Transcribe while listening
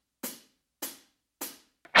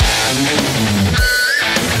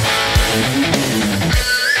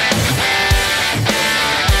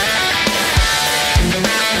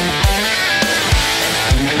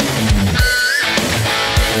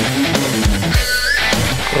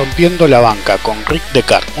Rompiendo la banca con Rick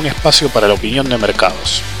Descartes, un espacio para la opinión de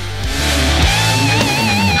mercados.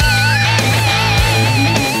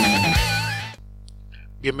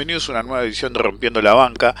 Bienvenidos a una nueva edición de Rompiendo la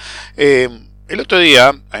Banca. El otro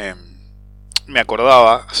día me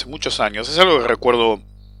acordaba, hace muchos años, es algo que recuerdo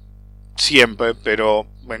siempre, pero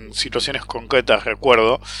en situaciones concretas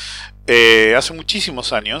recuerdo, hace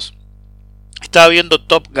muchísimos años, estaba viendo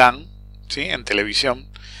Top Gun, ¿sí?, en televisión,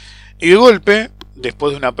 y de golpe,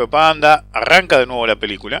 después de una propaganda, arranca de nuevo la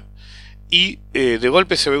película y de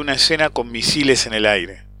golpe se ve una escena con misiles en el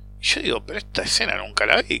aire. Y yo digo, pero esta escena nunca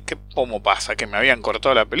la vi. ¿Cómo pasa? ¿Que me habían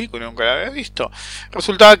cortado la película y nunca la había visto?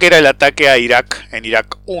 Resultaba que era el ataque a Irak, en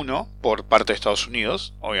Irak 1, por parte de Estados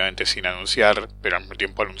Unidos, obviamente sin anunciar, pero al mismo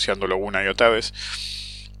tiempo anunciándolo una y otra vez.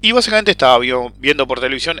 Y básicamente estaba viendo por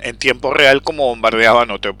televisión en tiempo real cómo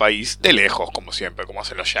bombardeaban otro país de lejos, como siempre, como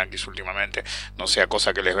hacen los yanquis últimamente. No sea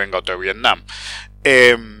cosa que les venga otro Vietnam.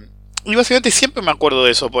 Y básicamente siempre me acuerdo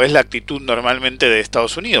de eso, porque es la actitud normalmente de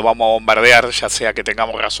Estados Unidos. Vamos a bombardear, ya sea que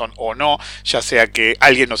tengamos razón o no, ya sea que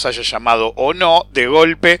alguien nos haya llamado o no, de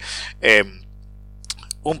golpe.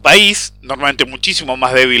 Un país normalmente muchísimo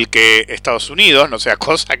más débil que Estados Unidos, no sea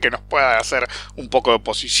cosa que nos pueda hacer un poco de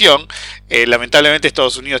oposición. Lamentablemente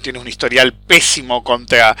Estados Unidos tiene un historial pésimo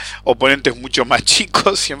contra oponentes mucho más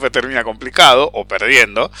chicos, siempre termina complicado o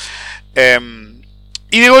perdiendo.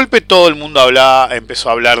 Y de golpe todo el mundo empezó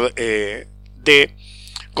a hablar de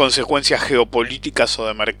consecuencias geopolíticas o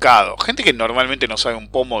de mercado. Gente que normalmente no sabe un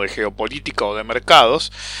pomo de geopolítica o de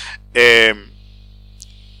mercados, que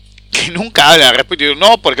nunca habla al respecto, y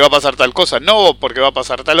no porque va a pasar tal cosa, no porque va a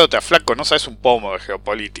pasar tal otra. Flaco, no sabes un pomo de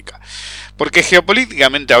geopolítica. Porque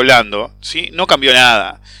geopolíticamente hablando, ¿sí?, no cambió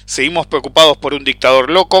nada. Seguimos preocupados por un dictador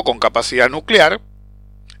loco con capacidad nuclear.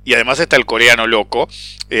 Y además está el coreano loco,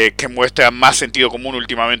 que muestra más sentido común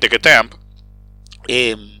últimamente que Trump.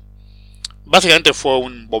 Básicamente fue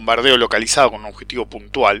un bombardeo localizado con un objetivo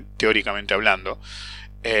puntual, teóricamente hablando.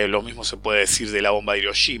 Lo mismo se puede decir de la bomba de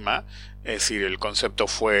Hiroshima. Es decir, el concepto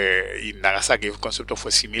fue, y Nagasaki, el concepto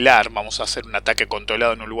fue similar. Vamos a hacer un ataque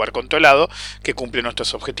controlado en un lugar controlado que cumple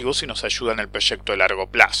nuestros objetivos y nos ayuda en el proyecto de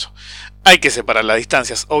largo plazo. Hay que separar las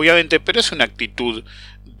distancias, obviamente, pero es una actitud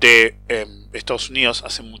de Estados Unidos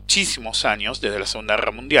hace muchísimos años, desde la Segunda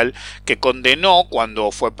Guerra Mundial, que condenó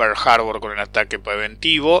cuando fue Pearl Harbor con el ataque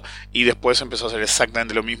preventivo, y después empezó a hacer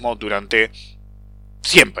exactamente lo mismo durante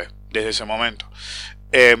siempre, desde ese momento.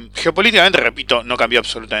 Geopolíticamente, repito, no cambió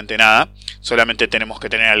absolutamente nada. Solamente tenemos que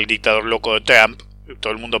tener al dictador loco de Trump.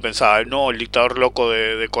 Todo el mundo pensaba, no, el dictador loco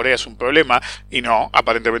de Corea es un problema. Y no,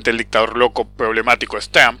 aparentemente el dictador loco problemático es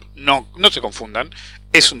Trump. No se confundan.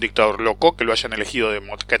 Es un dictador loco. Que lo hayan elegido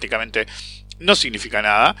democráticamente no significa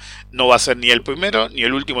nada. No va a ser ni el primero ni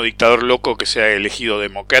el último dictador loco que sea elegido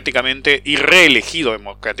democráticamente y reelegido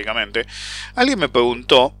democráticamente. Alguien me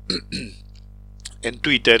preguntó en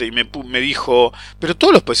Twitter y me dijo, ¿pero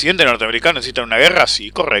todos los presidentes norteamericanos necesitan una guerra?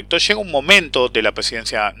 Sí, correcto. Llega un momento de la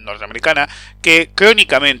presidencia norteamericana que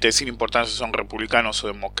crónicamente, sin importar si son republicanos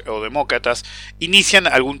o demócratas, inician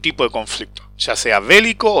algún tipo de conflicto, ya sea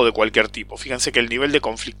bélico o de cualquier tipo. Fíjense que el nivel de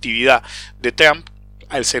conflictividad de Trump,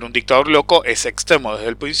 al ser un dictador loco, es extremo desde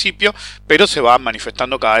el principio, pero se va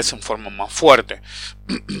manifestando cada vez en forma más fuerte.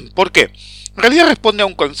 ¿Por qué? En realidad responde a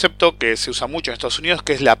un concepto que se usa mucho en Estados Unidos,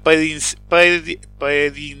 que es la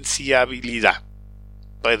presidenciabilidad.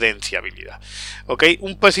 ¿Okay?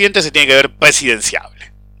 Un presidente se tiene que ver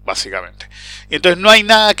presidenciable, básicamente. Y entonces no hay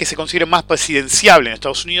nada que se considere más presidenciable en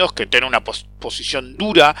Estados Unidos que tener una posición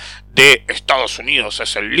dura de Estados Unidos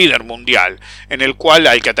es el líder mundial, en el cual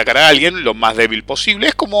hay que atacar a alguien lo más débil posible.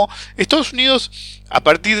 Es como Estados Unidos, a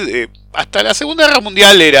partir de, hasta la Segunda Guerra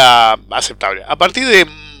Mundial era aceptable. A partir de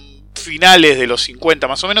finales de los 50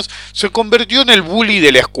 más o menos, se convirtió en el bully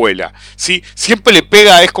de la escuela, ¿sí? Siempre le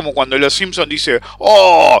pega, es como cuando los Simpsons dice,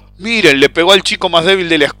 oh, miren, le pegó al chico más débil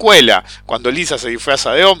de la escuela, cuando Lisa se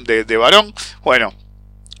disfraza de varón. Bueno,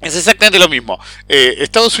 es exactamente lo mismo.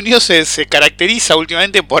 Estados Unidos se caracteriza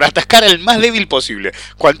últimamente por atacar al más débil posible.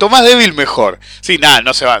 Cuanto más débil, mejor. Sí, nada,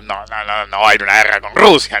 no va a ir una guerra con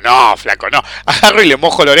Rusia. No, flaco, no. Agarro y le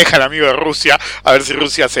mojo la oreja al amigo de Rusia a ver si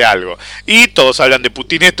Rusia hace algo. Y todos hablan de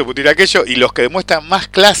Putin esto, Putin aquello. Y los que demuestran más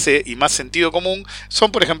clase y más sentido común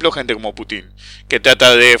son, por ejemplo, gente como Putin, que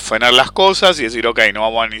trata de frenar las cosas y decir, ok, no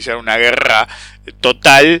vamos a iniciar una guerra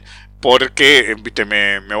total porque viste,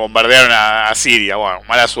 me bombardearon a Siria. Bueno,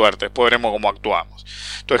 mala suerte, después veremos cómo actuamos.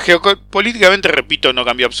 Entonces, geopolíticamente, repito, no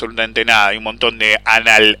cambió absolutamente nada. Hay un montón de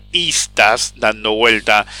analistas dando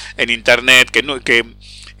vuelta en internet que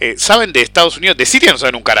saben de Estados Unidos, de Siria no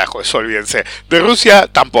saben un carajo, eso olvídense, de Rusia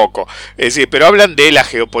tampoco, es decir, pero hablan de la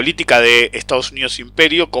geopolítica de Estados Unidos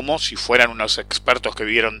imperio como si fueran unos expertos que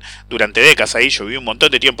vivieron durante décadas ahí. Yo viví un montón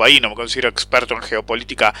de tiempo ahí, no me considero experto en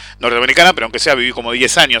geopolítica norteamericana, pero aunque sea viví como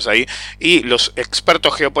 10 años ahí, y los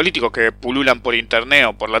expertos geopolíticos que pululan por internet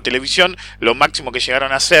o por la televisión, lo máximo que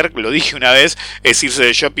llegaron a hacer, lo dije una vez, es irse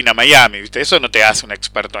de shopping a Miami, ¿viste? Eso no te hace un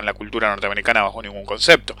experto en la cultura norteamericana bajo ningún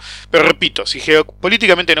concepto. Pero repito, si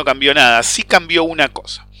geopolíticamente no cambió nada, sí cambió una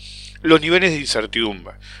cosa: los niveles de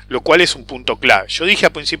incertidumbre, lo cual es un punto clave. Yo dije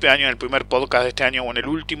a principio de año, en el primer podcast de este año o en el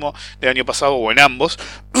último del año pasado o en ambos,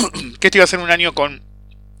 que este iba a ser un año con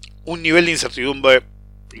un nivel de incertidumbre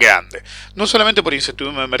grande, no solamente por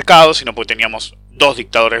incertidumbre de mercado, sino porque teníamos dos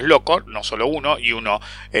dictadores locos, no solo uno, y uno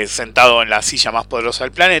sentado en la silla más poderosa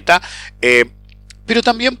del planeta, pero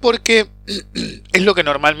también porque es lo que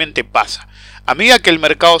normalmente pasa. A medida que el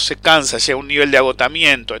mercado se cansa, llega a un nivel de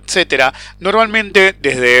agotamiento, etc., normalmente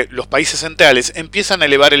desde los países centrales empiezan a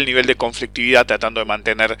elevar el nivel de conflictividad tratando de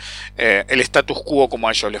mantener el status quo como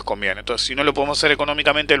a ellos les conviene. Entonces, si no lo podemos hacer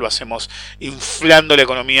económicamente, lo hacemos inflando la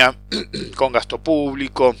economía con gasto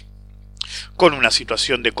público, con una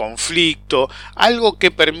situación de conflicto, algo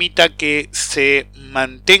que permita que se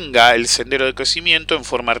mantenga el sendero de crecimiento en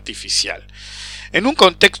forma artificial. En un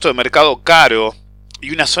contexto de mercado caro y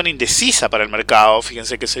una zona indecisa para el mercado,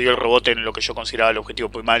 fíjense que se dio el rebote en lo que yo consideraba el objetivo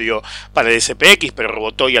primario para el SPX, pero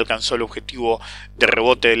rebotó y alcanzó el objetivo de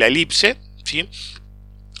rebote de la elipse, ¿sí?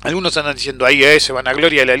 Algunos andan diciendo ahí se van a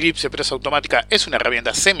gloria de la elipse, pero es automática. Es una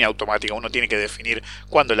herramienta semiautomática, uno tiene que definir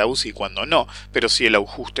cuándo la usa y cuándo no, pero sí el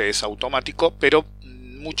ajuste es automático, pero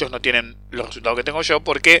muchos no tienen los resultados que tengo yo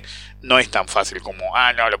porque no es tan fácil como,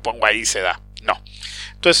 no, lo pongo ahí y se da. No.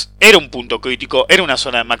 Entonces era un punto crítico, era una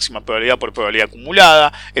zona de máxima probabilidad por probabilidad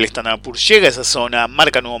acumulada. El Standard & Poor's llega a esa zona,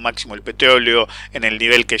 marca nuevo máximo el petróleo en el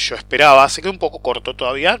nivel que yo esperaba. Se queda un poco corto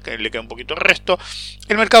todavía, que le queda un poquito el resto.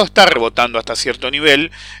 El mercado está rebotando hasta cierto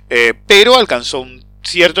nivel, pero alcanzó un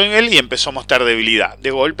cierto nivel y empezó a mostrar debilidad.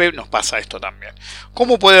 De golpe nos pasa esto también.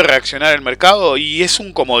 ¿Cómo puede reaccionar el mercado? Y es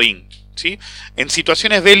un comodín, ¿sí? En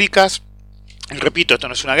situaciones bélicas, repito, esto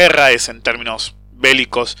no es una guerra, es en términos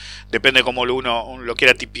bélicos, depende de cómo uno lo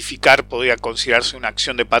quiera tipificar, podría considerarse una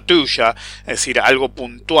acción de patrulla, es decir, algo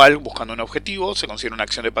puntual buscando un objetivo, se considera una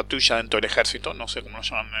acción de patrulla dentro del ejército, no sé cómo lo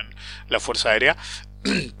llaman en la Fuerza Aérea,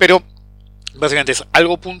 pero básicamente es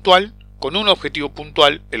algo puntual, con un objetivo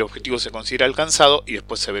puntual, el objetivo se considera alcanzado y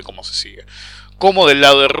después se ve cómo se sigue. Como del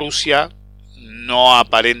lado de Rusia no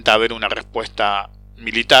aparenta haber una respuesta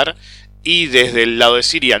militar, y desde el lado de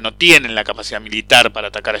Siria no tienen la capacidad militar para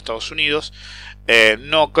atacar a Estados Unidos,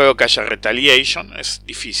 no creo que haya retaliation, es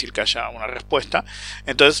difícil que haya una respuesta.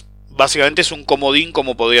 Entonces básicamente es un comodín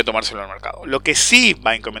como podría tomárselo el mercado. Lo que sí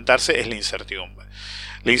va a incrementarse es la incertidumbre.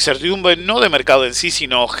 La incertidumbre no de mercado en sí,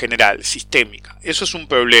 sino general, sistémica. Eso es un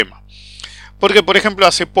problema. Porque, por ejemplo,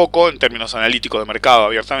 hace poco, en términos analíticos de mercado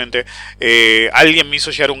abiertamente, alguien me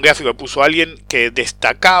hizo llegar un gráfico que puso alguien que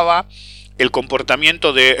destacaba el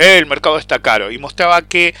comportamiento de el mercado está caro y mostraba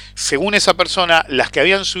que, según esa persona, las que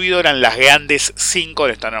habían subido eran las grandes 5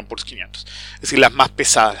 del Standard & Poor's 500, es decir, las más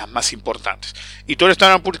pesadas, las más importantes, y todo el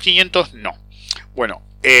Standard & Poor's 500 no. Bueno,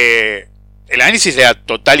 el análisis era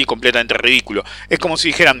total y completamente ridículo. Es como si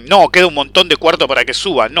dijeran, no, queda un montón de cuarto para que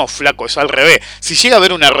suba. No, flaco, es al revés. Si llega a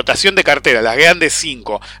haber una rotación de cartera, las grandes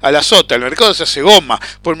 5 a las otras, el mercado se hace goma,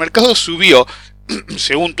 porque el mercado subió,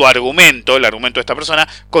 según tu argumento, el argumento de esta persona,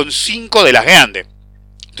 con 5 de las grandes.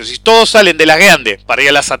 Entonces, si todos salen de las grandes para ir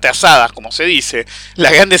a las atrasadas, como se dice,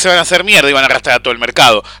 las grandes se van a hacer mierda y van a arrastrar a todo el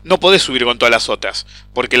mercado. No podés subir con todas las otras,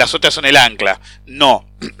 porque las otras son el ancla, no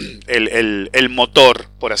el motor,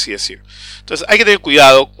 por así decir. Entonces, hay que tener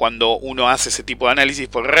cuidado cuando uno hace ese tipo de análisis,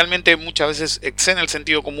 porque realmente muchas veces exceden el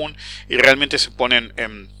sentido común y realmente se ponen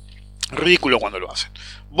en ridículo cuando lo hacen.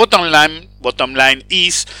 Bottom line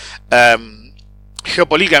is...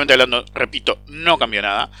 geopolíticamente hablando, repito, no cambió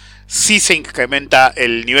nada. Sí se incrementa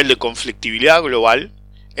el nivel de conflictividad global,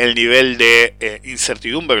 el nivel de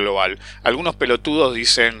incertidumbre global. Algunos pelotudos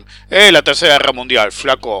dicen, la tercera guerra mundial,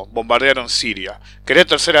 flaco, bombardearon Siria. ¿Querés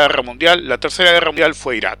tercera guerra mundial? La tercera guerra mundial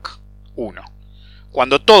fue Irak. 1.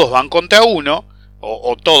 Cuando todos van contra uno,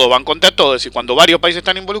 o todos van contra todos, es decir, cuando varios países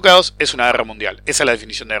están involucrados, es una guerra mundial. Esa es la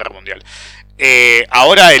definición de guerra mundial.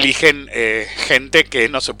 Ahora eligen gente que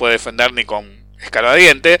no se puede defender ni con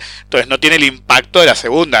escarbadiente, entonces no tiene el impacto de la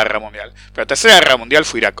Segunda Guerra Mundial. Pero la Tercera Guerra Mundial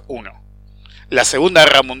fue Irak 1.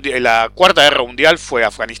 La cuarta guerra mundial fue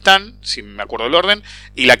Afganistán, si me acuerdo el orden,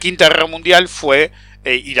 y la quinta guerra mundial fue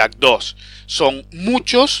Irak 2. Son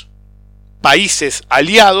muchos países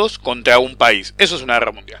aliados contra un país. Eso es una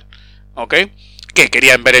guerra mundial. ¿Ok? ¿Qué?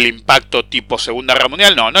 ¿Querían ver el impacto tipo Segunda Guerra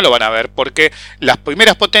Mundial? No, no lo van a ver porque las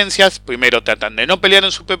primeras potencias, primero tratan de no pelear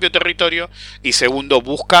en su propio territorio y segundo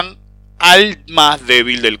buscan al más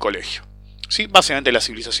débil del colegio. ¿Sí? Básicamente la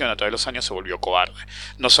civilización a través de los años se volvió cobarde.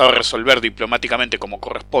 No sabe resolver diplomáticamente como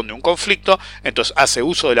corresponde un conflicto, entonces hace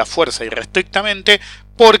uso de la fuerza irrestrictamente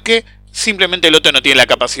porque simplemente el otro no tiene la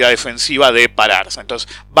capacidad defensiva de pararse.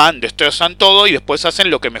 Entonces van, destrozan todo y después hacen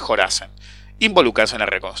lo que mejor hacen: involucrarse en la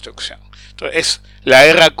reconstrucción. Entonces, es la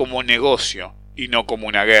guerra como negocio y no como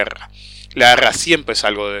una guerra. La guerra siempre es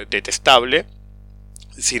algo detestable,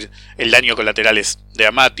 es decir, el daño colateral es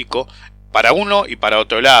dramático para uno y para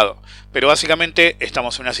otro lado. Pero básicamente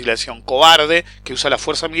estamos en una civilización cobarde que usa la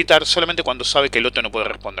fuerza militar solamente cuando sabe que el otro no puede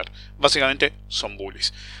responder. Básicamente son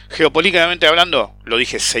bullies. Geopolíticamente hablando, lo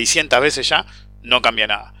dije 600 veces ya, no cambia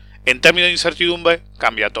nada. En términos de incertidumbre,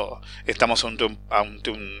 cambia todo. Estamos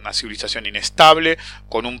ante una civilización inestable,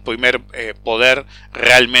 con un primer poder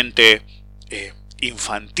realmente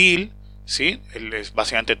infantil. ¿Sí?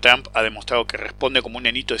 Básicamente Trump ha demostrado que responde como un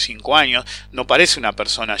nenito de 5 años. No parece una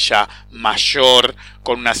persona ya mayor,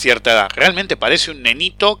 con una cierta edad. Realmente parece un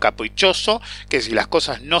nenito caprichoso, que si las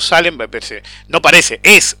cosas no salen,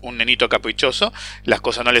 es un nenito caprichoso. Las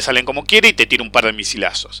cosas no le salen como quiere y te tira un par de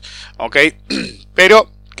misilazos. ¿Ok?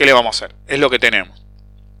 Pero ¿qué le vamos a hacer? Es lo que tenemos.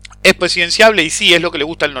 Es presidenciable y sí, es lo que le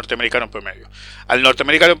gusta al norteamericano promedio. Al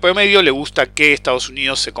norteamericano promedio le gusta que Estados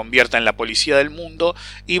Unidos se convierta en la policía del mundo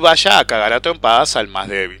y vaya a cagar a trompadas al más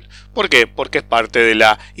débil. ¿Por qué? Porque es parte de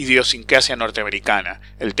la idiosincrasia norteamericana,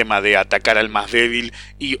 el tema de atacar al más débil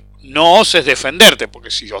y no oses defenderte,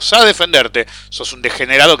 porque si osas defenderte, sos un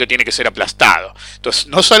degenerado que tiene que ser aplastado. Entonces,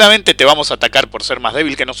 no solamente te vamos a atacar por ser más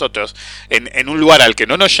débil que nosotros en un lugar al que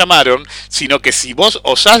no nos llamaron, sino que si vos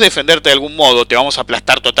osás defenderte de algún modo, te vamos a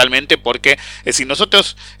aplastar totalmente porque,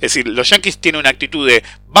 los yanquis tienen una actitud de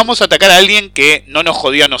vamos a atacar a alguien que no nos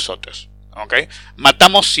jodía a nosotros. ¿Ok?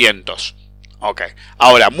 Matamos cientos. Ok,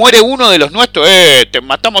 ahora muere uno de los nuestros, te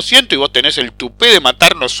matamos 100 y vos tenés el tupé de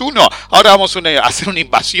matarnos uno. Ahora vamos a hacer una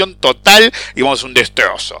invasión total y vamos a un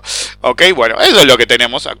destrozo. Ok, bueno, eso es lo que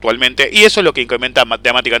tenemos actualmente y eso es lo que incrementa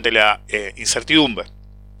matemáticamente la incertidumbre.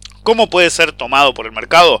 ¿Cómo puede ser tomado por el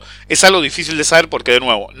mercado? Es algo difícil de saber porque, de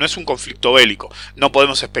nuevo, no es un conflicto bélico. No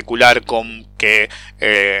podemos especular con que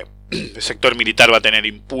el sector militar va a tener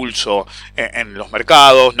impulso en los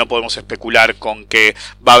mercados, no podemos especular con que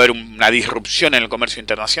va a haber una disrupción en el comercio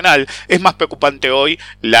internacional. Es más preocupante hoy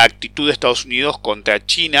la actitud de Estados Unidos contra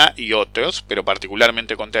China y otros, pero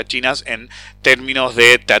particularmente contra China, en términos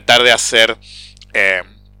de tratar de hacer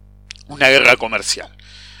una guerra comercial.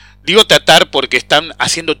 Digo tratar porque están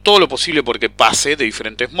haciendo todo lo posible porque pase de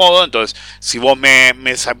diferentes modos. Entonces, si vos me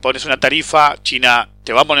pones una tarifa, China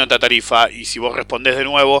te va a poner otra tarifa y si vos respondés de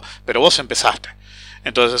nuevo, pero vos empezaste.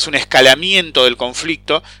 Entonces es un escalamiento del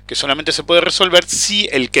conflicto que solamente se puede resolver si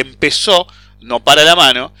el que empezó no para la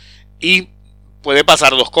mano y puede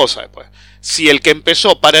pasar dos cosas después. Si el que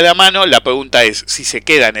empezó para la mano, la pregunta es si se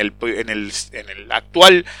queda en el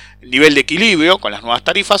actual nivel de equilibrio con las nuevas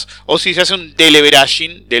tarifas o si se hace un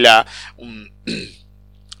deleveraging, un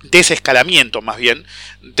desescalamiento más bien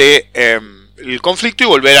el conflicto y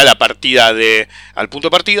volver a la partida al punto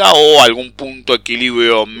de partida o algún punto de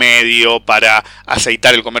equilibrio medio para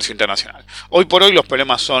aceitar el comercio internacional. Hoy por hoy los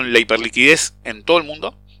problemas son la hiperliquidez en todo el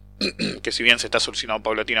mundo, que si bien se está solucionando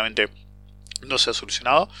paulatinamente, no se ha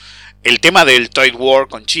solucionado. El tema del trade war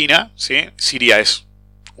con China, ¿sí? Siria es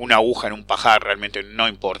una aguja en un pajar, realmente no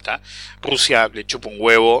importa. Rusia le chupa un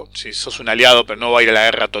huevo, ¿sí? Sos un aliado, pero no va a ir a la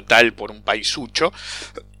guerra total por un paisucho.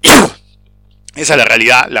 Esa es la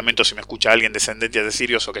realidad. Lamento si me escucha alguien descendiente de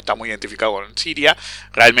sirios o que está muy identificado con Siria.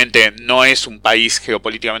 Realmente no es un país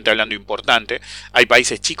geopolíticamente hablando importante. Hay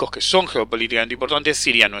países chicos que son geopolíticamente importantes.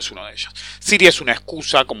 Siria no es uno de ellos. Siria es una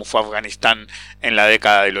excusa, como fue Afganistán en la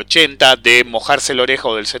década del 80, de mojarse la oreja,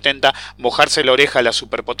 o del 70, mojarse la oreja a las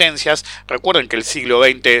superpotencias. Recuerden que el siglo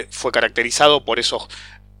XX fue caracterizado por esos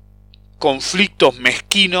conflictos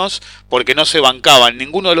mezquinos porque no se bancaban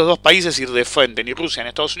ninguno de los dos países ir de frente, ni Rusia ni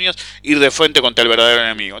Estados Unidos ir de frente contra el verdadero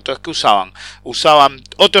enemigo. Entonces, ¿qué usaban? Usaban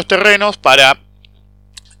otros terrenos para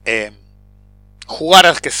jugar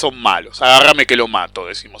a que son malos. Agárrame que lo mato,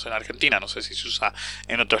 decimos en Argentina. No sé si se usa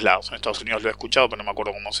en otros lados. En Estados Unidos lo he escuchado, pero no me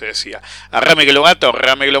acuerdo cómo se decía. Agárrame que lo mato,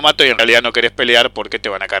 agárrame que lo mato, y en realidad no querés pelear porque te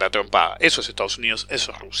van a cagar a trompada. Eso es Estados Unidos,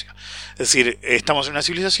 eso es Rusia. Es decir, estamos en una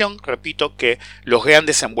civilización, repito, que los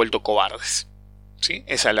grandes se han vuelto cobardes. ¿Sí?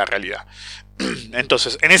 Esa es la realidad.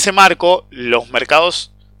 Entonces, en ese marco, los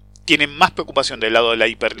mercados tienen más preocupación del lado de la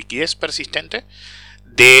hiperliquidez persistente,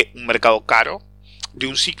 de un mercado caro, de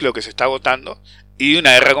un ciclo que se está agotando y de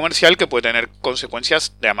una guerra comercial que puede tener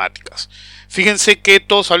consecuencias dramáticas. Fíjense que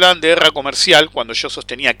todos hablaban de guerra comercial cuando yo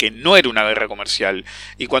sostenía que no era una guerra comercial,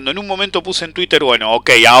 y cuando en un momento puse en Twitter, bueno,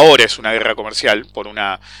 ok, ahora es una guerra comercial por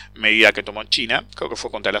una medida que tomó China, creo que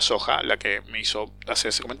fue contra la soja la que me hizo hacer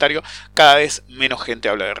ese comentario, cada vez menos gente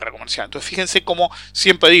habla de guerra comercial. Entonces fíjense cómo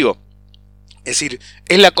siempre digo, es decir,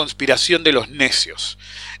 es la conspiración de los necios,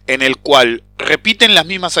 en el cual repiten las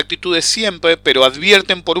mismas actitudes siempre, pero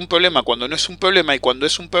advierten por un problema cuando no es un problema, y cuando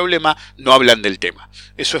es un problema no hablan del tema.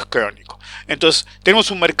 Eso es crónico. Entonces,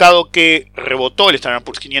 tenemos un mercado que rebotó el Standard &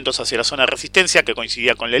 Poor's 500 hacia la zona de resistencia, que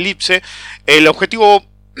coincidía con la elipse. El objetivo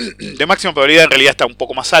de máxima probabilidad en realidad está un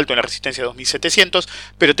poco más alto, en la resistencia de 2700,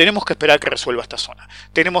 pero tenemos que esperar que resuelva esta zona.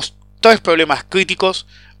 Tenemos tres problemas críticos.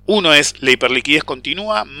 Uno es la hiperliquidez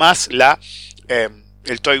continua, más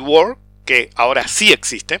el trade war, que ahora sí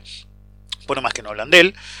existe, por más que no hablan de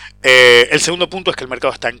él. El segundo punto es que el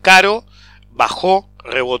mercado está en caro, bajó,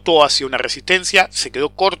 rebotó hacia una resistencia, se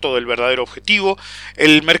quedó corto del verdadero objetivo.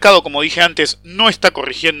 El mercado, como dije antes, no está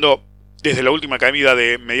corrigiendo desde la última caída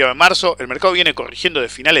de mediados de marzo. El mercado viene corrigiendo de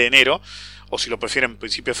finales de enero, o si lo prefieren,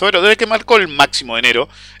 principios de febrero. Desde que marcó el máximo de enero,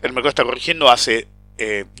 el mercado está corrigiendo hace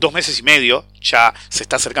 2 meses y medio, ya se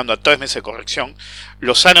está acercando a 3 meses de corrección.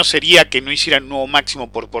 Lo sano sería que no hiciera un nuevo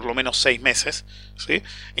máximo por lo menos 6 meses, ¿sí?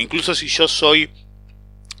 E incluso si yo soy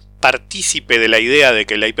partícipe de la idea de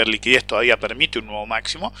que la hiperliquidez todavía permite un nuevo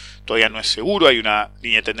máximo, todavía no es seguro, hay una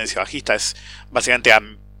línea de tendencia bajista, es básicamente a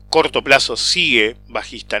corto plazo sigue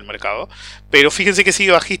bajista el mercado, pero fíjense que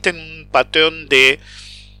sigue bajista en un patrón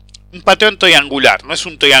triangular, no es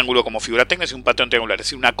un triángulo como figura técnica, es un patrón triangular, es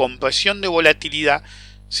decir, una compresión de volatilidad,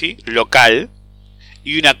 ¿sí?, local,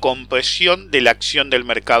 y una compresión de la acción del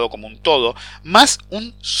mercado como un todo, más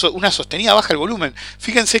una sostenida baja del volumen.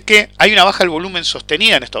 Fíjense que hay una baja del volumen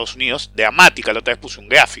sostenida en Estados Unidos, dramática, la otra vez puse un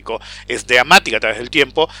gráfico, es dramática a través del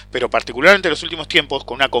tiempo, pero particularmente en los últimos tiempos,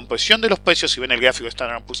 con una compresión de los precios. Si ven el gráfico de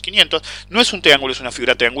Standard & Poor's 500, no es un triángulo, es una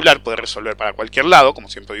figura triangular, puede resolver para cualquier lado, como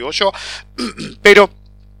siempre digo yo, pero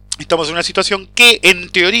estamos en una situación que, en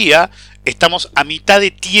teoría, estamos a mitad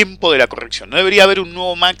de tiempo de la corrección. No debería haber un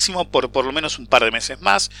nuevo máximo por lo menos un par de meses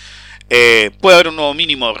más. Puede haber un nuevo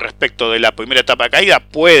mínimo respecto de la primera etapa de caída,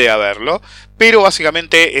 puede haberlo, pero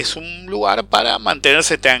básicamente es un lugar para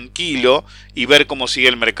mantenerse tranquilo y ver cómo sigue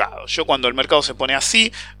el mercado. Yo, cuando el mercado se pone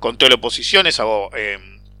así, controlo posiciones, hago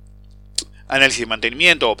análisis de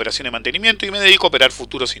mantenimiento, operación de mantenimiento, y me dedico a operar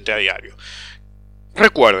futuros intradiarios.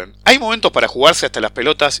 Recuerden, hay momentos para jugarse hasta las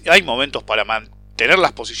pelotas, hay momentos para mantener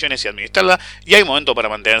las posiciones y administrarlas, y hay momentos para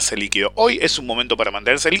mantenerse líquido. Hoy es un momento para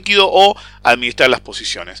mantenerse líquido o administrar las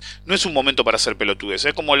posiciones. No es un momento para hacer pelotudes.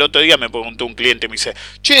 Es como el otro día me preguntó un cliente, me dice,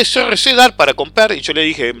 che, CRC dar para comprar, y yo le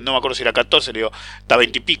dije, no me acuerdo si era 14, le digo, está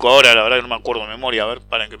 20 y pico ahora, la verdad que no me acuerdo de memoria, a ver,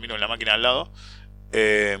 para que miro en la máquina al lado.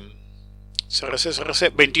 CRC,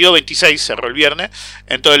 22.26 cerró el viernes.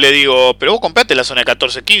 Entonces le digo, pero vos compraste la zona de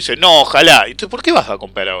 14.15. No, ojalá. Entonces, ¿por qué vas a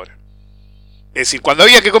comprar ahora? Es decir, cuando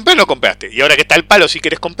había que comprar, no compraste. Y ahora que está el palo, si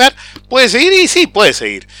querés comprar, ¿puedes seguir? Y sí, puedes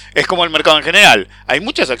seguir. Es como el mercado en general. Hay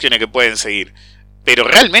muchas acciones que pueden seguir, pero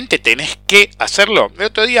realmente tenés que hacerlo. El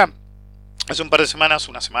otro día, hace un par de semanas,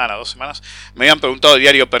 una semana, 2 semanas, me habían preguntado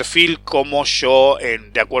Diario Perfil cómo yo,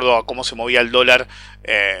 de acuerdo a cómo se movía el dólar,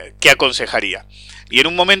 qué aconsejaría. Y en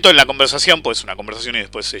un momento en la conversación, pues una conversación y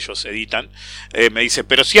después ellos editan, me dice,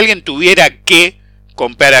 pero si alguien tuviera que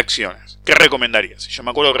comprar acciones, ¿qué recomendarías? Y yo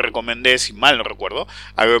me acuerdo que recomendé, si mal no recuerdo,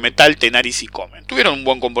 Agrometal, Tenaris y Comen. Tuvieron un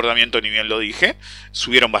buen comportamiento, ni bien lo dije,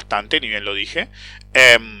 subieron bastante, ni bien lo dije,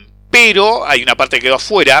 pero hay una parte que quedó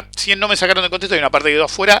afuera. Si no me sacaron de contexto, hay una parte que quedó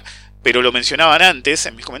afuera, pero lo mencionaban antes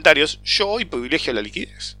en mis comentarios. Yo hoy privilegio la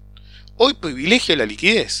liquidez. Hoy privilegio la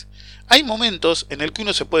liquidez. Hay momentos en el que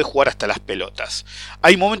uno se puede jugar hasta las pelotas.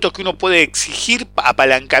 Hay momentos que uno puede exigir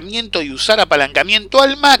apalancamiento y usar apalancamiento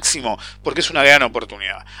al máximo, porque es una gran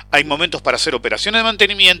oportunidad. Hay momentos para hacer operaciones de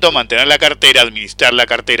mantenimiento, mantener la cartera, administrar la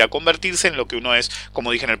cartera, convertirse en lo que uno es,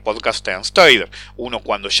 como dije en el podcast, trader. Uno,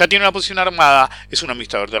 cuando ya tiene una posición armada, es un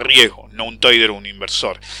administrador de riesgo, no un trader o un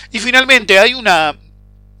inversor. Y finalmente hay una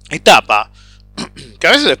etapa que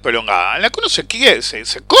a veces es prolongada, en la que uno se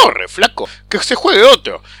corre, flaco, que se juegue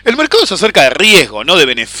otro. El mercado es acerca de riesgo, no de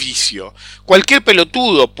beneficio. Cualquier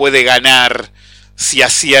pelotudo puede ganar si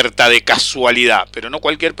acierta de casualidad, pero no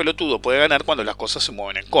cualquier pelotudo puede ganar cuando las cosas se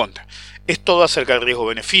mueven en contra. Es todo acerca del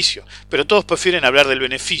riesgo-beneficio, pero todos prefieren hablar del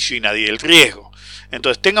beneficio y nadie del riesgo.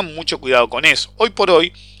 Entonces tengan mucho cuidado con eso. Hoy por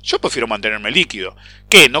hoy yo prefiero mantenerme líquido.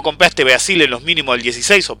 ¿Qué? ¿No compraste Brasil en los mínimos del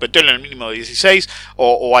 16 o petróleo en el mínimo del 16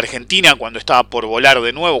 o Argentina cuando estaba por volar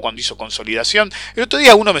de nuevo, cuando hizo consolidación? El otro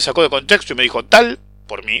día uno me sacó de contexto y me dijo, tal,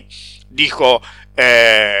 por mí, dijo,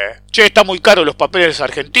 che, está muy caro los papeles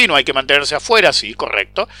argentinos, hay que mantenerse afuera. Sí,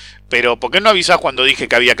 correcto, pero ¿por qué no avisás cuando dije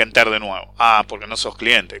que había que entrar de nuevo? Ah, porque no sos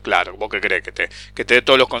cliente. Claro, ¿vos qué crees? ¿Que te dé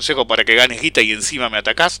todos los consejos para que ganes guita y encima me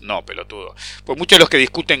atacás? No, pelotudo. Pues muchos de los que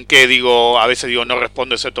discuten que digo, a veces digo no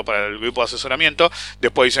respondo excepto para el grupo de asesoramiento,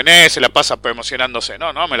 después dicen, se la pasa promocionándose.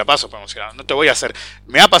 No, no me la paso promocionando, no te voy a hacer.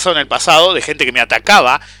 Me ha pasado en el pasado de gente que me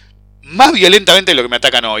atacaba más violentamente de lo que me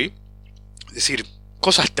atacan hoy. Es decir,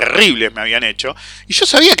 cosas terribles me habían hecho, y yo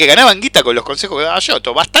sabía que ganaban guita con los consejos que daba yo.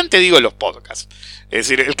 Bastante digo en los podcasts. Es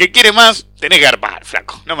decir, el que quiere más, tenés que armar,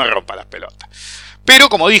 flaco, no me rompa las pelotas. Pero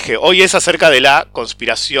como dije, hoy es acerca de la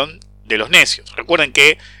conspiración de los necios. Recuerden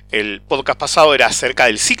que el podcast pasado era acerca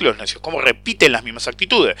del ciclo de los necios, cómo repiten las mismas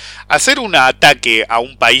actitudes. Hacer un ataque a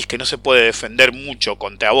un país que no se puede defender mucho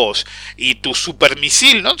contra vos, y tu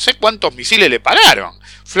supermisil, no sé cuántos misiles le pararon.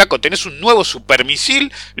 Flaco, tenés un nuevo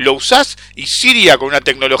supermisil, lo usás, y Siria, con una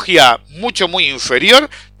tecnología muy inferior,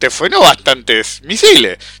 te frenó bastantes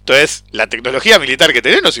misiles. Entonces, la tecnología militar que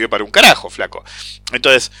tenés no sirve para un carajo, flaco.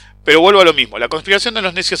 Entonces, pero vuelvo a lo mismo. La conspiración de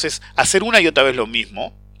los necios es hacer una y otra vez lo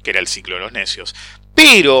mismo, que era el ciclo de los necios.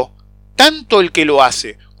 Pero, tanto el que lo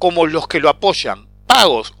hace como los que lo apoyan,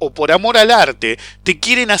 pagos o por amor al arte, te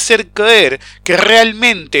quieren hacer creer que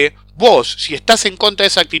realmente vos, si estás en contra de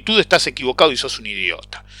esa actitud, estás equivocado y sos un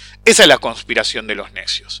idiota. Esa es la conspiración de los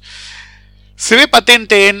necios. Se ve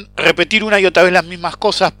patente en repetir una y otra vez las mismas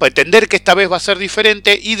cosas, pretender que esta vez va a ser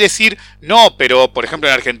diferente y decir, no, pero por ejemplo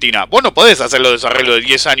en Argentina, vos no podés hacer los desarreglos de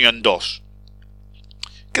 10 años en 2.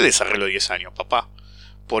 ¿Qué desarreglo de 10 años, papá?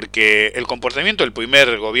 Porque el comportamiento del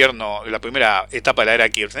primer gobierno, de la primera etapa de la era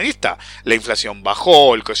kirchnerista, la inflación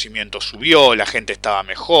bajó, el crecimiento subió, la gente estaba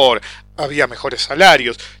mejor, había mejores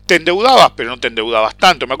salarios, te endeudabas pero no te endeudabas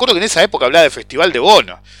tanto. Me acuerdo que en esa época hablaba de festival de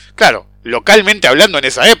bonos. Claro, localmente hablando en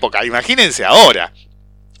esa época, imagínense ahora.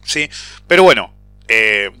 ¿Sí? Pero bueno,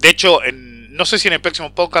 de hecho, no sé si en el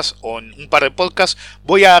próximo podcast o en un par de podcasts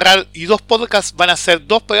voy a agarrar, y 2 podcasts van a ser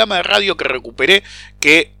 2 programas de radio que recuperé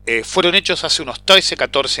que fueron hechos hace unos 13,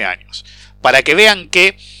 14 años. Para que vean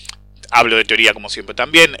que, hablo de teoría como siempre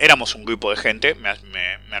también, éramos un grupo de gente,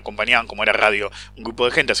 me acompañaban como era radio un grupo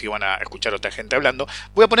de gente, así que van a escuchar a otra gente hablando.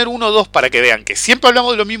 Voy a poner 1 o 2 para que vean que siempre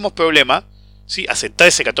hablamos de los mismos problemas. ¿Sí? Hace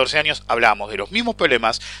 13, 14 años hablábamos de los mismos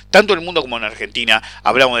problemas, tanto en el mundo como en Argentina,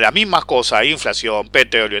 hablamos de las mismas cosas, inflación,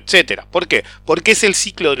 petróleo, etc. ¿Por qué? Porque es el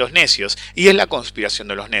ciclo de los necios y es la conspiración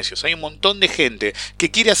de los necios. Hay un montón de gente que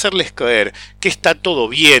quiere hacerles creer que está todo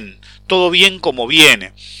bien como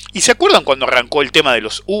viene. ¿Y se acuerdan cuando arrancó el tema de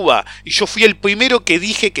los uva? Y yo fui el primero que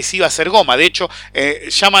dije que se iba a hacer goma. De hecho,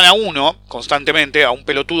 llaman a uno constantemente, a un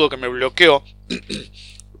pelotudo que me bloqueó.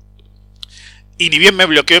 Y ni bien me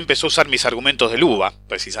bloqueó, empezó a usar mis argumentos del UBA,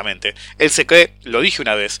 precisamente. Él se cree, lo dije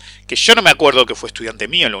una vez, que yo no me acuerdo que fue estudiante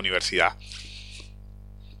mío en la universidad.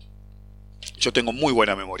 Yo tengo muy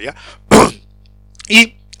buena memoria.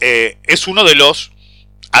 Y es uno de los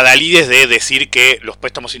adalides de decir que los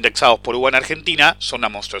préstamos indexados por UBA en Argentina son una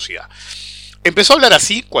monstruosidad. Empezó a hablar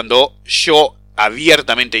así cuando yo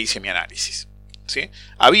abiertamente hice mi análisis, ¿sí?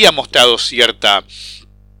 Había mostrado cierta...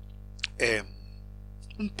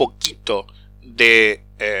 un poquito de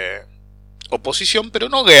oposición, pero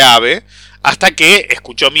no grave, hasta que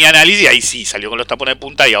escuchó mi análisis y ahí sí salió con los tapones de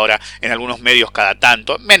punta, y ahora en algunos medios cada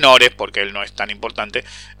tanto, menores porque él no es tan importante,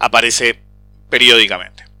 aparece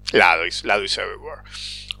periódicamente. Ladois everywhere.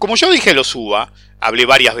 Como yo dije los UBA, hablé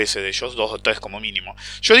varias veces de ellos, 2 o 3 como mínimo.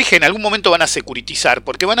 Yo dije en algún momento van a securitizar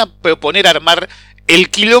porque van a proponer armar el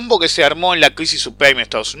quilombo que se armó en la crisis subprime en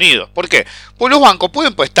Estados Unidos. ¿Por qué? Pues los bancos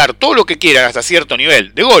pueden prestar todo lo que quieran hasta cierto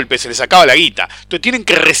nivel. De golpe se les acaba la guita. Entonces tienen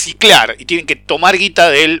que reciclar y tienen que tomar guita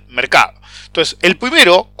del mercado. Entonces el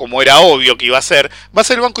primero, como era obvio que iba a ser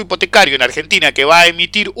el Banco Hipotecario en Argentina, que va a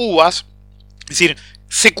emitir UVAs, es decir,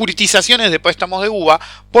 securitizaciones de préstamos de UVA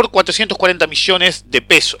por 440 millones de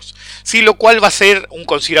pesos. ¿Sí? Lo cual va a ser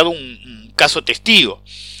considerado un caso testigo.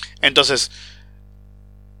 Entonces...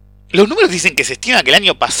 los números dicen que se estima que el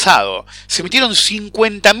año pasado se emitieron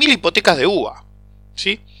 50.000 hipotecas de UVA.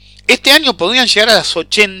 ¿Sí? Este año podrían llegar a las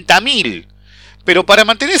 80.000. Pero para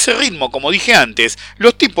mantener ese ritmo, como dije antes,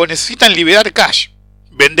 los tipos necesitan liberar cash.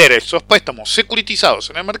 Vender esos préstamos securitizados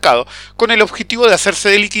en el mercado con el objetivo de hacerse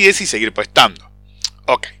de liquidez y seguir prestando.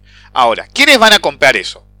 Ok. Ahora, ¿quiénes van a comprar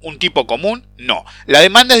eso? ¿Un tipo común? No. La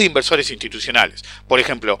demanda es de inversores institucionales. Por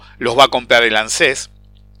ejemplo, los va a comprar el ANSES,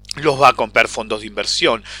 los va a comprar fondos de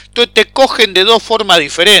inversión. Entonces te cogen de dos formas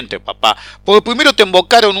diferentes, papá. Porque primero te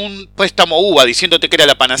embocaron un préstamo UVA diciéndote que era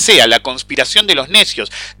la panacea, la conspiración de los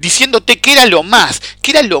necios, diciéndote que era lo más,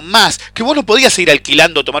 que vos no podías ir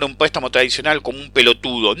alquilando, tomar un préstamo tradicional como un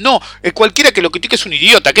pelotudo. No, cualquiera que lo critique es un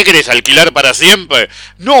idiota. ¿Qué querés, alquilar para siempre?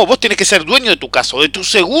 No, vos tenés que ser dueño de tu casa, o de tu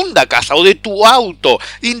segunda casa, o de tu auto,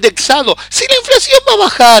 indexado. Si la inflación va a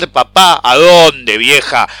bajar, papá, ¿a dónde,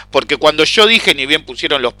 vieja? Porque cuando yo dije, ni bien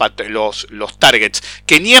pusieron los targets,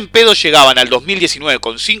 que ni en pedo llegaban al 2019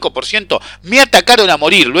 con 5%, me atacaron a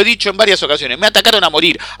morir, lo he dicho en varias ocasiones, me atacaron a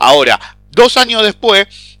morir. Ahora, 2 años después,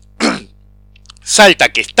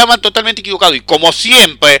 salta que estaban totalmente equivocados y como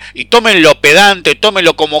siempre, y tómenlo pedante,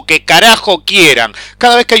 tómenlo como que carajo quieran,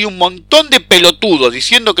 cada vez que hay un montón de pelotudos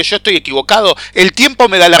diciendo que yo estoy equivocado, el tiempo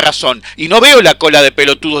me da la razón y no veo la cola de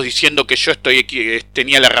pelotudos diciendo que yo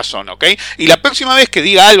tenía la razón, ¿ok? Y la próxima vez que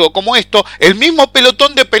diga algo como esto, el mismo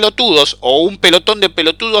pelotón de pelotudos o un pelotón de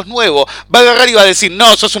pelotudos nuevo va a agarrar y va a decir,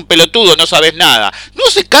 no, sos un pelotudo, no sabes nada. ¿No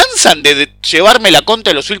se cansan de llevarme la contra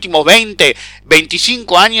de los últimos 20,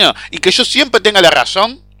 25 años y que yo siempre tenga la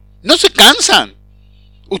razón? ¿No se cansan?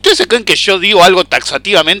 ¿Ustedes se creen que yo digo algo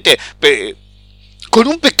taxativamente con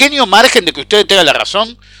un pequeño margen de que ustedes tengan la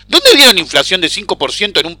razón? ¿Dónde vieron inflación de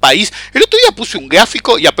 5% en un país? El otro día puse un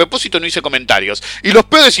gráfico y a propósito no hice comentarios. Y los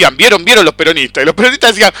peos decían, vieron los peronistas. Y los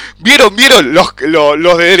peronistas decían, vieron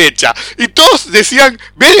los de derecha. Y todos decían,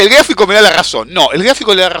 ven, el gráfico me da la razón. No, el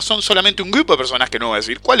gráfico le da razón solamente a un grupo de personas que no voy a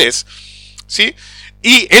decir cuál es. ¿Sí?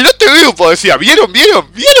 Y el otro grupo decía, ¿vieron,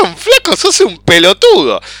 flaco? Sos un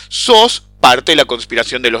pelotudo. Sos parte de la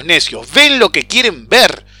conspiración de los necios. Ven lo que quieren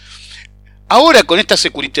ver. Ahora con esta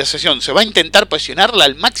securitización se va a intentar presionarla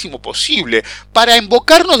al máximo posible para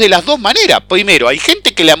embocarnos de las dos maneras. Primero, hay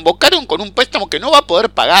gente que la embocaron con un préstamo que no va a poder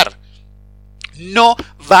pagar. No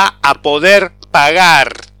va a poder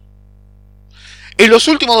pagar. En los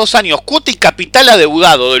últimos 2 años, cuota y capital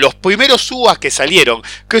adeudado de los primeros UVAs que salieron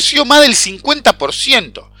creció más del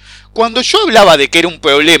 50%. Cuando yo hablaba de que era un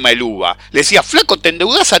problema el UVA, le decía, flaco, te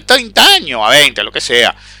endeudás a 30 años, a 20, lo que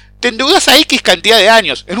sea. Te endeudas a X cantidad de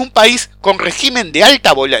años en un país con régimen de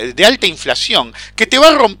alta inflación que te va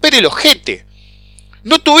a romper el ojete.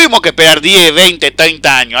 No tuvimos que esperar 10, 20,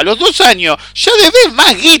 30 años. A los 2 años ya debes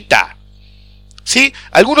más guita. ¿Sí?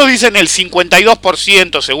 Algunos dicen el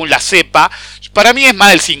 52% según la cepa. Para mí es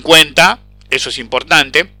más del 50%. Eso es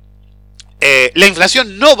importante. La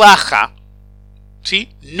inflación no baja. ¿Sí?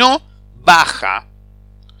 No baja.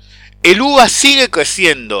 El UVA sigue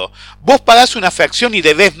creciendo. Vos pagás una fracción y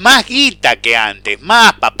debés más guita que antes.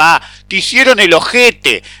 Más, papá. Te hicieron el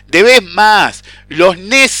ojete. Debés más. Los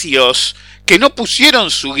necios que no pusieron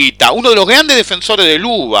su guita. Uno de los grandes defensores del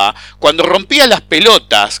UVA, cuando rompía las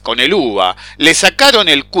pelotas con el UVA, le sacaron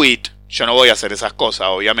el quit. Yo no voy a hacer esas cosas,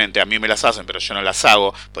 obviamente. A mí me las hacen, pero yo no las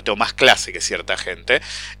hago, porque tengo más clase que cierta gente.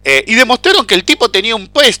 Y demostraron que el tipo tenía un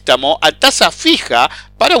préstamo a tasa fija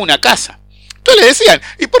para una casa. Entonces le decían,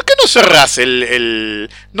 ¿y por qué no cerrás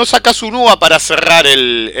no sacás un UVA para cerrar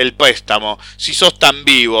el préstamo? Si sos tan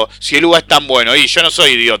vivo, si el UVA es tan bueno. Y yo no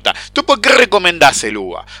soy idiota. ¿Tú por qué recomendás el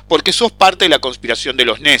UVA? Porque sos parte de la conspiración de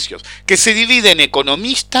los necios, que se divide en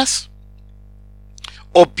economistas,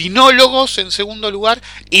 opinólogos en segundo lugar,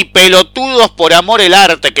 y pelotudos por amor al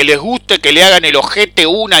arte, que les guste que le hagan el ojete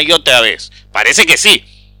una y otra vez. Parece que sí.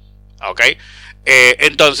 ¿Ok?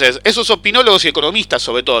 Entonces, esos opinólogos y economistas,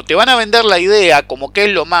 sobre todo, te van a vender la idea como que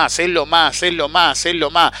es lo más,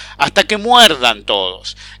 hasta que muerdan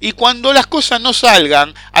todos. Y cuando las cosas no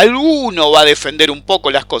salgan, alguno va a defender un poco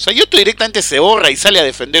las cosas y otro directamente se borra y sale a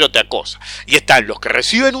defender otra cosa. Y están los que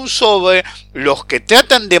reciben un sobre, los que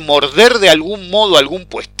tratan de morder de algún modo algún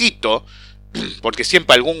puestito, porque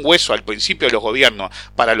siempre algún hueso al principio de los gobiernos,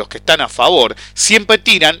 para los que están a favor, siempre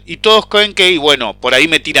tiran y todos creen que, y bueno, por ahí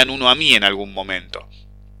me tiran uno a mí en algún momento.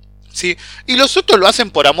 ¿Sí? Y los otros lo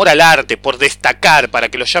hacen por amor al arte, por destacar, para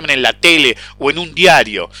que lo llamen en la tele o en un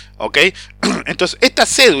diario, ¿ok? Entonces,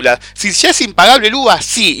 estas cédulas, si ya es impagable el UVA,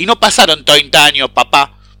 sí, y no pasaron 30 años,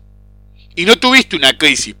 papá. Y no tuviste una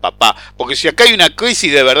crisis, papá, porque si acá hay una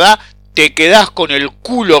crisis de verdad, te quedás con el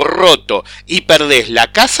culo roto y perdés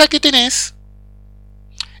la casa que tenés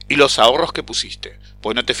y los ahorros que pusiste,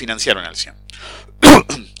 porque no te financiaron al 100.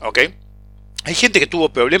 ¿Ok? Hay gente que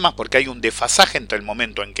tuvo problemas porque hay un desfasaje entre el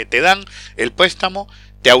momento en que te dan el préstamo,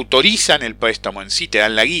 te autorizan el préstamo en sí, te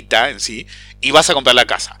dan la guita en sí, y vas a comprar la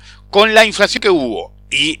casa. Con la inflación que hubo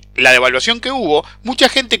y la devaluación que hubo, mucha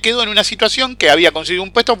gente quedó en una situación que había conseguido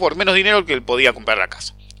un préstamo por menos dinero que él podía comprar la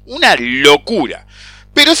casa. Una locura.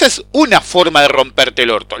 Pero esa es una forma de romperte el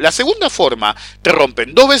orto. La segunda forma, te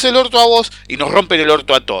rompen 2 veces el orto a vos y nos rompen el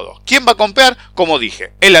orto a todos. ¿Quién va a comprar? Como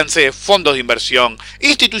dije, el ANSES, fondos de inversión,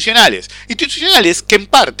 institucionales. Institucionales que en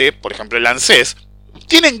parte, por ejemplo el ANSES,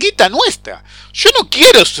 tienen guita nuestra. Yo no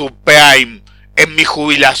quiero subprime en mi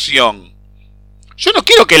jubilación. Yo no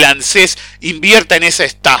quiero que el ANSES invierta en esa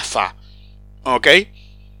estafa. ¿Ok?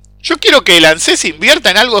 Yo quiero que el ANSES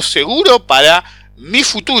invierta en algo seguro para mi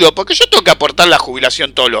futuro, porque yo tengo que aportar la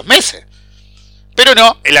jubilación todos los meses. Pero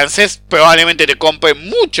no, el ANSES probablemente te compre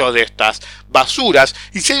muchas de estas basuras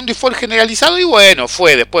y si hay un default generalizado y bueno,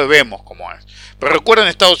 después vemos cómo es. Pero recuerden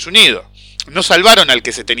Estados Unidos, no salvaron al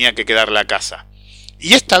que se tenía que quedar la casa.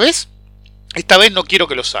 Y esta vez no quiero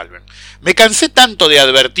que lo salven. Me cansé tanto de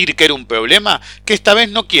advertir que era un problema que esta vez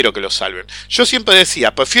no quiero que lo salven. Yo siempre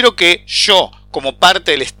decía, prefiero que yo, como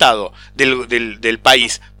parte del Estado, del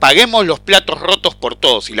país, paguemos los platos rotos por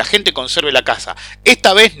todos y la gente conserve la casa.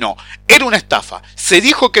 Esta vez no. Era una estafa. Se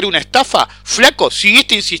dijo que era una estafa. Flaco,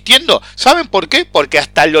 ¿seguiste insistiendo? ¿Saben por qué? Porque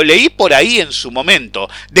hasta lo leí por ahí en su momento.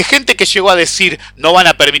 De gente que llegó a decir, no van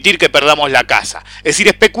a permitir que perdamos la casa. Es decir,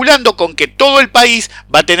 especulando con que todo el país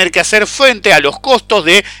va a tener que hacer frente a los costos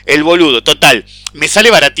de el boludo. Total, me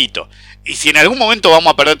sale baratito. Y si en algún momento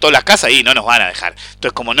vamos a perder todas las casas, ahí no nos van a dejar.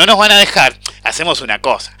 Entonces, como no nos van a dejar, hacemos una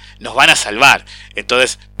cosa. Nos van a salvar.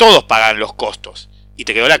 Entonces, todos pagan los costos. Y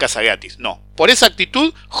te quedó la casa gratis. No. Por esa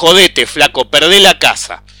actitud, jodete, flaco, perdé la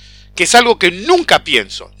casa. Que es algo que nunca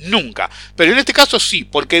pienso. Nunca. Pero en este caso sí,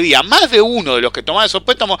 porque vi a más de uno de los que tomaban esos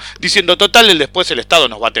préstamos diciendo, total, después el Estado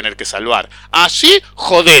nos va a tener que salvar. Así,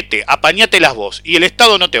 jodete, apañátelas vos. Y el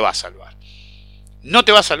Estado no te va a salvar. No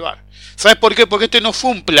te va a salvar. ¿Sabes por qué? Porque este no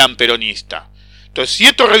fue un plan peronista. Entonces, si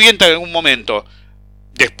esto revienta en algún momento,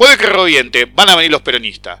 después de que reviente, van a venir los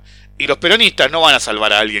peronistas. Y los peronistas no van a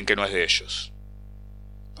salvar a alguien que no es de ellos.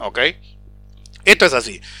 ¿Ok? Esto es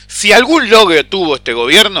así. Si algún logro tuvo este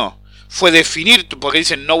gobierno, fue definir, porque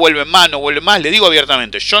dicen no vuelven más, le digo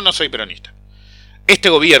abiertamente, yo no soy peronista. Este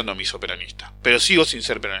gobierno me hizo peronista, pero sigo sin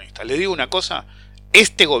ser peronista. Les digo una cosa,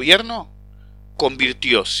 este gobierno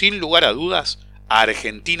convirtió, sin lugar a dudas, a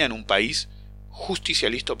Argentina en un país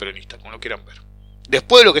justicialista o peronista, como lo quieran ver.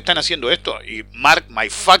 Después de lo que están haciendo esto, y mark my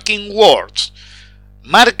fucking words,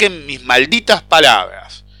 marquen mis malditas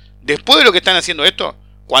palabras, después de lo que están haciendo esto,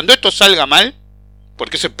 cuando esto salga mal,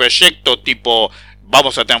 porque ese proyecto tipo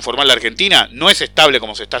vamos a transformar la Argentina no es estable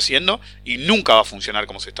como se está haciendo y nunca va a funcionar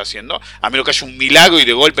como se está haciendo, a menos que haya un milagro y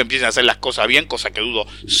de golpe empiecen a hacer las cosas bien, cosa que dudo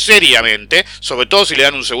seriamente, sobre todo si le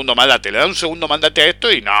dan un segundo mandate. Le dan un segundo mandate a esto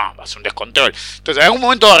y no, va a ser un descontrol. Entonces en algún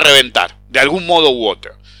momento va a reventar, de algún modo u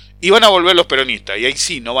otro. Y van a volver los peronistas, y ahí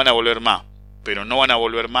sí, no van a volver más. Pero no van a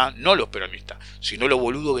volver más, no los peronistas, sino los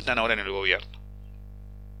boludos que están ahora en el gobierno.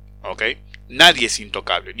 ¿Ok? Nadie es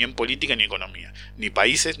intocable, ni en política ni en economía, ni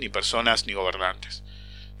países, ni personas, ni gobernantes.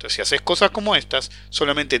 Entonces, si haces cosas como estas,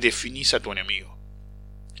 solamente definís a tu enemigo.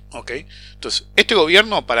 ¿Ok? Entonces, este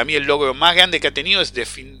gobierno, para mí, el logro más grande que ha tenido es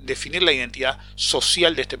definir la identidad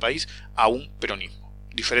social de este país a un peronismo.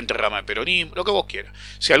 Diferente rama de peronismo, lo que vos quieras.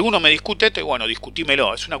 Si alguno me discute esto, bueno,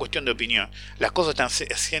 discutímelo, es una cuestión de opinión. Las cosas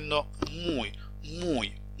están siendo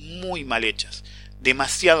muy mal hechas.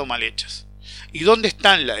 Demasiado mal hechas. ¿Y dónde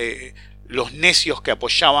están los necios que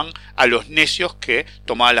apoyaban a los necios que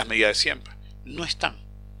tomaban las medidas de siempre? No están.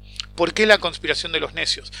 ¿Por qué la conspiración de los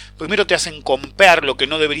necios? Primero te hacen comprar lo que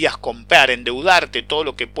no deberías comprar, endeudarte todo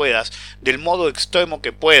lo que puedas, del modo extremo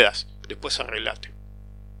que puedas. Después arreglate.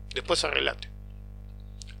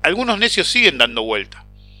 Algunos necios siguen dando vuelta,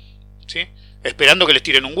 ¿sí? Esperando que les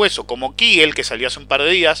tiren un hueso, como Kiel, que salió hace un par de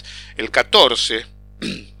días, el 14,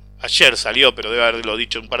 ayer salió, pero debe haberlo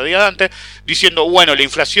dicho un par de días antes, diciendo, bueno, la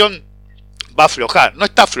inflación va a aflojar. No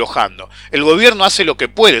está aflojando. El gobierno hace lo que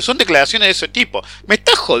puede. Son declaraciones de ese tipo. ¿Me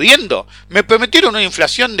estás jodiendo? Me prometieron una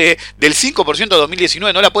inflación del 5% de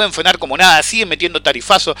 2019. No la pueden frenar como nada. Siguen metiendo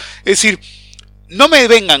tarifazos. Es decir, no me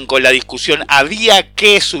vengan con la discusión. Había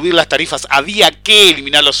que subir las tarifas. Había que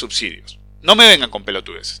eliminar los subsidios. No me vengan con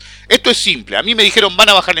pelotudeces. Esto es simple. A mí me dijeron van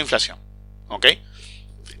a bajar la inflación. ¿Ok?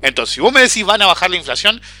 Entonces, si vos me decís van a bajar la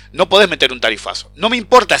inflación, no podés meter un tarifazo. No me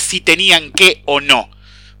importa si tenían que o no.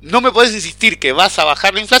 No me podés insistir que vas a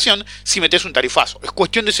bajar la inflación si metés un tarifazo. Es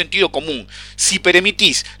cuestión de sentido común. Si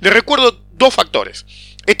permitís, les recuerdo 2 factores.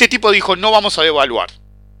 Este tipo dijo no vamos a devaluar.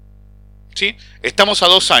 ¿Sí? Estamos a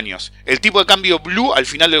 2 años. El tipo de cambio blue al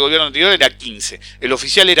final del gobierno anterior era 15. El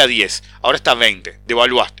oficial era 10. Ahora está 20.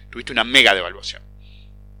 Devaluaste. Tuviste una mega devaluación.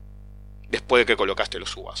 Después de que colocaste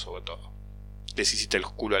los UVA sobre todo. Les hiciste el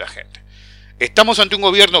culo a la gente. Estamos ante un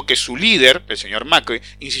gobierno que su líder, el señor Macri,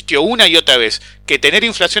 insistió una y otra vez que tener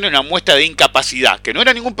inflación era una muestra de incapacidad, que no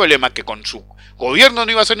era ningún problema, que con su gobierno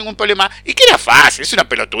no iba a ser ningún problema y que era fácil, es una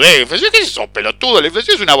pelotudez. La inflación, ¿qué es eso? Pelotudo, la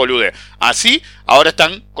inflación es una boludez. Así, ahora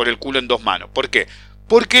están con el culo en dos manos. ¿Por qué?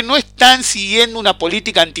 Porque no están siguiendo una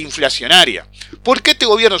política antiinflacionaria. Porque este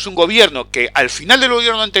gobierno es un gobierno que al final del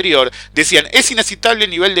gobierno anterior decían es inaceptable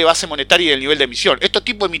el nivel de base monetaria y el nivel de emisión. Estos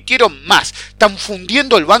tipos emitieron más. Están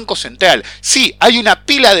fundiendo el Banco Central. Sí, hay una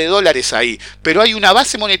pila de dólares ahí, pero hay una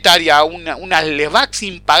base monetaria, una LEVAX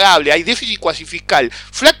impagable, hay déficit cuasi fiscal.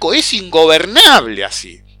 Flaco, es ingobernable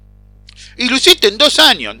así. Y lo hiciste en 2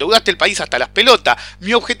 años, endeudaste el país hasta las pelotas.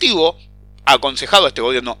 Mi objetivo, aconsejado a este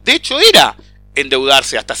gobierno, de hecho era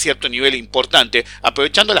endeudarse hasta cierto nivel importante,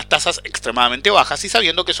 aprovechando las tasas extremadamente bajas y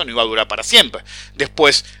sabiendo que eso no iba a durar para siempre.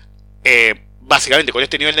 Después, básicamente con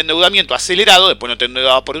este nivel de endeudamiento acelerado, después no te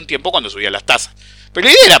endeudabas por un tiempo cuando subían las tasas. Pero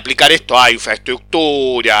la idea era aplicar esto a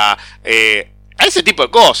infraestructura, a ese tipo de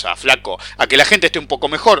cosas, flaco, a que la gente esté un poco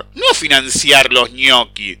mejor, no a financiar los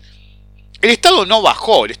ñoquis. El Estado no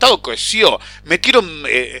bajó, el Estado creció, metieron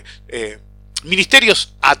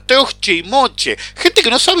ministerios a troche y moche, gente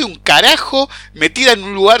que no sabe un carajo metida en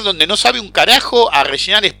un lugar donde no sabe un carajo a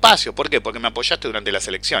rellenar espacio. ¿Por qué? Porque me apoyaste durante las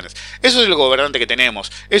elecciones. Eso es el gobernante que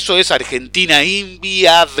tenemos. Eso es Argentina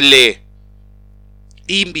inviable.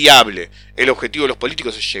 Inviable. El objetivo de los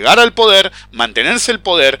políticos es llegar al poder, mantenerse el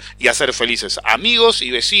poder y hacer felices amigos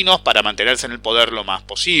y vecinos para mantenerse en el poder lo más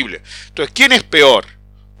posible. Entonces, ¿quién es peor?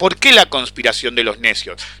 ¿Por qué la conspiración de los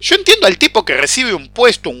necios? Yo entiendo al tipo que recibe un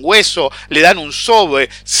puesto, un hueso, le dan un sobre,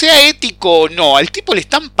 sea ético o no, al tipo le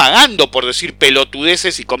están pagando por decir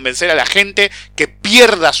pelotudeces y convencer a la gente que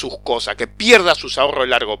pierda sus cosas, que pierda sus ahorros a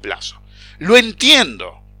largo plazo. Lo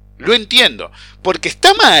entiendo, porque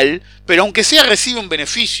está mal, pero aunque sea recibe un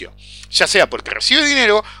beneficio, ya sea porque recibe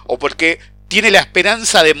dinero o porque tiene la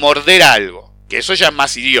esperanza de morder algo, que eso ya es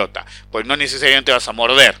más idiota, pues no necesariamente vas a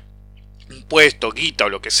morder un puesto, guita o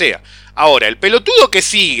lo que sea. Ahora, el pelotudo que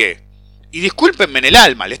sigue, y discúlpenme en el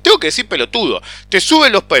alma, les tengo que decir pelotudo, te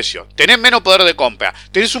suben los precios, tenés menos poder de compra,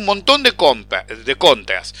 tenés un montón de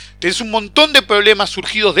contras, tenés un montón de problemas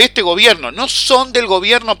surgidos de este gobierno, no son del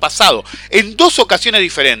gobierno pasado, en 2 ocasiones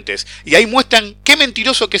diferentes, y ahí muestran qué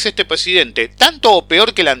mentiroso que es este presidente, tanto o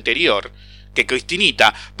peor que el anterior, que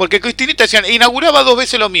Cristinita, porque Cristinita decían, inauguraba 2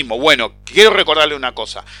 veces lo mismo. Bueno, quiero recordarle una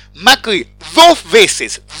cosa, Macri 2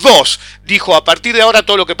 veces, dijo a partir de ahora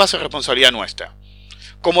todo lo que pasa es responsabilidad nuestra.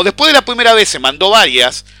 Como después de la primera vez se mandó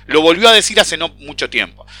varias, lo volvió a decir hace no mucho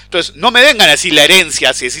tiempo. Entonces, no me vengan a decir la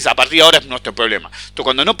herencia si decís a partir de ahora es nuestro problema. Entonces,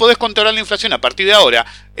 cuando no podés controlar la inflación a partir de ahora,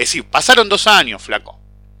 es decir, pasaron 2 años, flaco.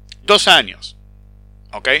 2 años.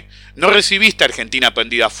 ¿Ok? No recibiste a Argentina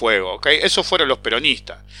prendida a fuego, ¿ok? Esos fueron los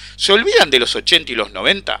peronistas. ¿Se olvidan de los 80 y los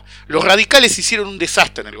 90? Los radicales hicieron un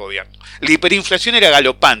desastre en el gobierno. La hiperinflación era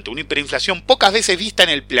galopante, una hiperinflación pocas veces vista en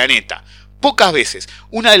el planeta. Pocas veces.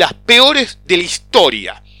 Una de las peores de la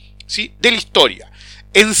historia. ¿Sí? De la historia.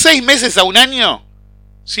 En 6 meses a un año,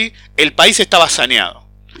 ¿sí? El país estaba saneado.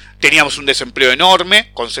 Teníamos un desempleo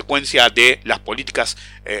enorme, consecuencia de las políticas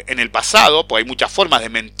en el pasado, porque hay muchas formas de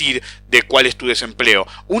mentir de cuál es tu desempleo.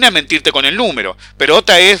 Una es mentirte con el número, pero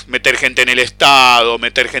otra es meter gente en el Estado,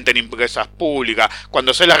 meter gente en empresas públicas.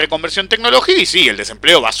 Cuando haces la reconversión tecnológica, y sí, el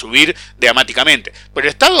desempleo va a subir dramáticamente. Pero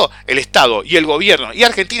el Estado y el gobierno y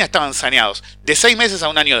Argentina estaban saneados de 6 meses a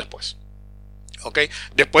un año después. ¿Okay?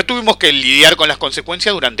 Después tuvimos que lidiar con las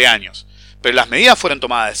consecuencias durante años. Pero las medidas fueron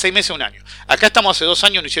tomadas de 6 meses a un año. Acá estamos hace 2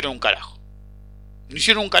 años, no hicieron un carajo. No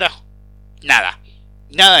hicieron un carajo. Nada.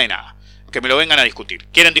 Nada de nada. Que me lo vengan a discutir.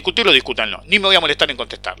 Quieren discutirlo, discútanlo. Ni me voy a molestar en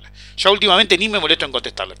contestarle. Ya últimamente ni me molesto en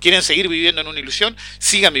contestarle. Quieren seguir viviendo en una ilusión,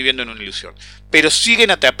 sigan viviendo en una ilusión. Pero siguen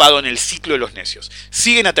atrapados en el ciclo de los necios.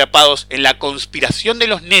 Siguen atrapados en la conspiración de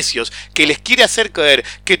los necios que les quiere hacer creer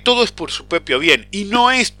que todo es por su propio bien. Y no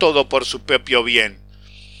es todo por su propio bien.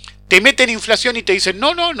 Te meten inflación y te dicen,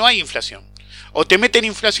 no hay inflación. O te meten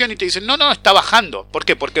inflación y te dicen, no, está bajando. ¿Por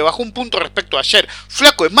qué? Porque bajó un punto respecto a ayer.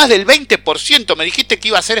 Flaco, es más del 20%. Me dijiste que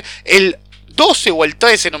iba a ser el 12 o el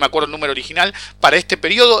 13, no me acuerdo el número original, para este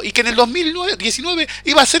periodo. Y que en el 2019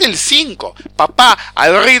 iba a ser el 5. Papá,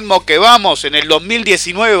 al ritmo que vamos, en el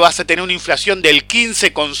 2019 vas a tener una inflación del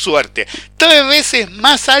 15 con suerte. 3 veces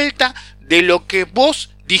más alta de lo que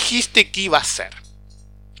vos dijiste que iba a ser.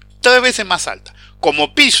 3 veces más alta.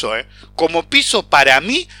 Como piso, como piso para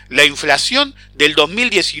mí, la inflación del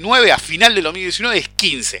 2019 a final del 2019 es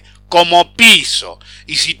 15. Como piso.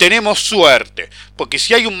 Y si tenemos suerte, porque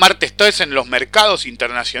si hay un martes 3 en los mercados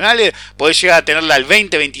internacionales, podés llegar a tenerla al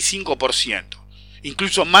 20-25%.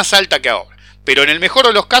 Incluso más alta que ahora. Pero en el mejor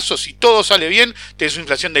de los casos, si todo sale bien, tenés una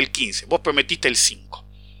inflación del 15%. Vos prometiste el 5%.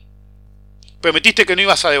 Prometiste que no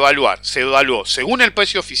ibas a devaluar. Se devaluó, según el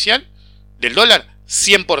precio oficial del dólar,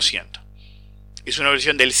 100%. Es una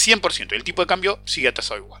versión del 100%. El tipo de cambio sigue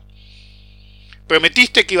atasado igual.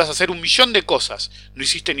 Prometiste que ibas a hacer 1.000.000 de cosas. No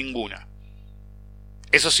hiciste ninguna.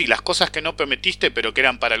 Eso sí, las cosas que no prometiste, pero que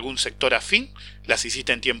eran para algún sector afín, las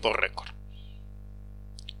hiciste en tiempo récord.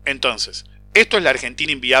 Entonces, esto es la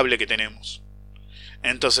Argentina inviable que tenemos.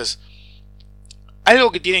 Entonces,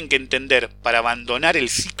 algo que tienen que entender para abandonar el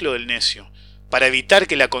ciclo del necio, para evitar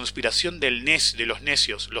que la conspiración de los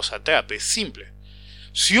necios los atrape, es simple.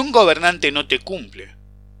 Si un gobernante no te cumple,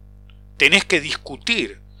 tenés que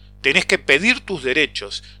discutir, tenés que pedir tus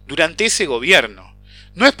derechos durante ese gobierno.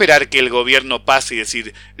 No esperar que el gobierno pase y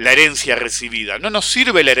decir la herencia recibida. No nos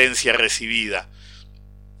sirve la herencia recibida.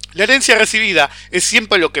 La herencia recibida es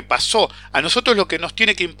siempre lo que pasó. A nosotros lo que nos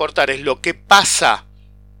tiene que importar es lo que pasa.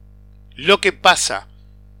 Lo que pasa.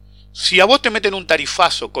 Si a vos te meten un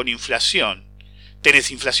tarifazo con inflación,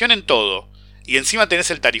 tenés inflación en todo y encima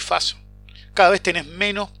tenés el tarifazo. Cada vez tenés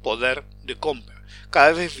menos poder de compra.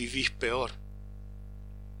 Cada vez vivís peor.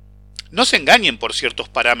 No se engañen por ciertos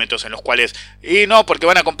parámetros en los cuales, no, porque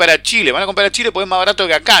van a comprar a Chile porque es más barato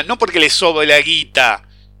que acá, no porque les sobre la guita.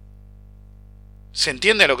 ¿Se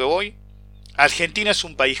entiende a lo que voy? Argentina es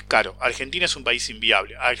un país caro, Argentina es un país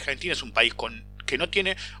inviable, Argentina es un país que no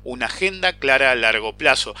tiene una agenda clara a largo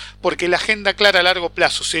plazo, porque la agenda clara a largo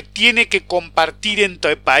plazo se tiene que compartir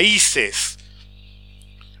entre países.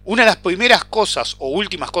 Una de las primeras cosas o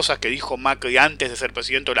últimas cosas que dijo Macri antes de ser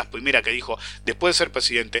presidente, o las primeras que dijo después de ser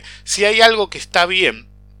presidente, si hay algo que está bien,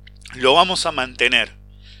 lo vamos a mantener.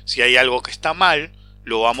 Si hay algo que está mal,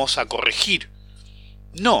 lo vamos a corregir.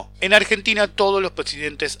 No, en Argentina todos los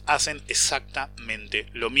presidentes hacen exactamente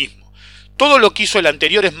lo mismo. Todo lo que hizo el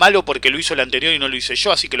anterior es malo porque lo hizo el anterior y no lo hice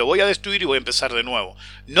yo, así que lo voy a destruir y voy a empezar de nuevo.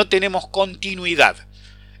 No tenemos continuidad.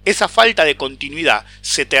 Esa falta de continuidad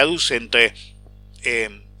se traduce entre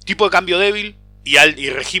tipo de cambio débil y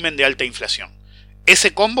régimen de alta inflación.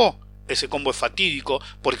 Ese combo es fatídico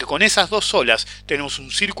porque con esas dos olas tenemos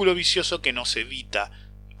un círculo vicioso que nos evita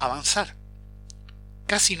avanzar.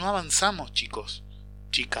 Casi no avanzamos, chicos,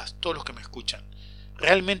 chicas, todos los que me escuchan.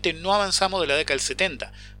 Realmente no avanzamos de la década del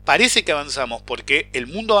 70. Parece que avanzamos porque el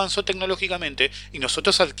mundo avanzó tecnológicamente y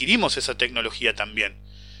nosotros adquirimos esa tecnología también.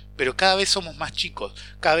 Pero cada vez somos más chicos,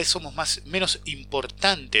 cada vez somos menos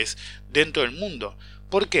importantes dentro del mundo.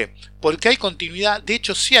 ¿Por qué? Porque hay continuidad, de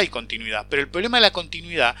hecho sí hay continuidad, pero el problema de la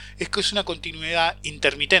continuidad es que es una continuidad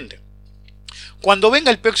intermitente. Cuando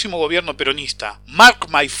venga el próximo gobierno peronista, mark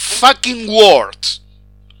my fucking words,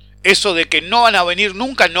 eso de que no van a venir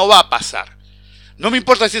nunca no va a pasar. No me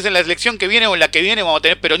importa si es en la elección que viene o en la que viene vamos a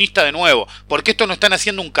tener peronista de nuevo, porque estos no están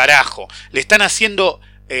haciendo un carajo, le están haciendo,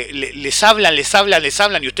 les hablan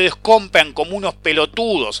y ustedes compran como unos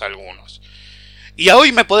pelotudos algunos. Y a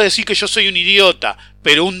hoy me podés decir que yo soy un idiota,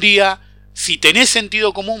 pero un día, si tenés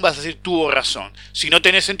sentido común, vas a decir tuvo razón. Si no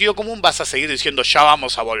tenés sentido común, vas a seguir diciendo ya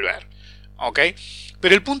vamos a volver. ¿Ok?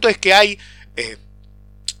 Pero el punto es que hay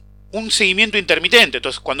un seguimiento intermitente.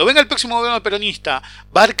 Entonces, cuando venga el próximo gobierno peronista,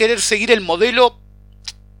 va a querer seguir el modelo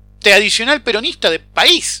tradicional peronista de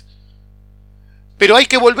país. Pero hay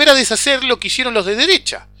que volver a deshacer lo que hicieron los de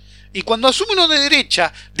derecha. Y cuando asume uno de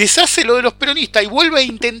derecha, deshace lo de los peronistas y vuelve a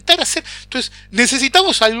intentar hacer. Entonces,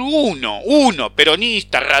 necesitamos uno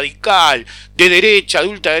peronista, radical, de derecha, de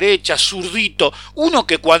ultraderecha, zurdito. Uno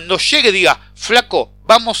que cuando llegue diga, flaco,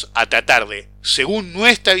 vamos a tratar de, según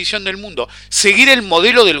nuestra visión del mundo, seguir el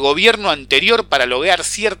modelo del gobierno anterior para lograr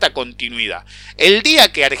cierta continuidad. El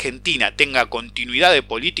día que Argentina tenga continuidad de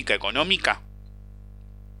política económica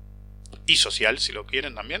y social, si lo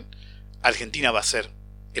quieren también, Argentina va a ser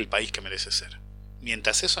el país que merece ser.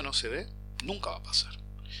 Mientras eso no se dé, nunca va a pasar.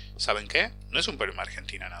 ¿Saben qué? No es un problema de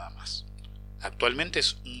Argentina nada más. Actualmente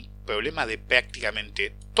es un problema de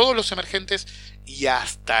prácticamente todos los emergentes y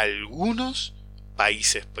hasta algunos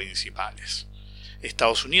países principales.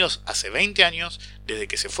 Estados Unidos hace 20 años, desde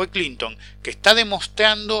que se fue Clinton, que está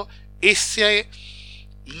demostrando esa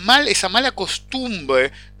mala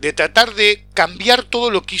costumbre de tratar de cambiar todo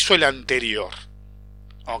lo que hizo el anterior.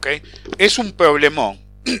 ¿Ok? Es un problemón.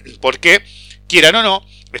 Porque, quieran o no,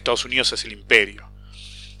 Estados Unidos es el imperio.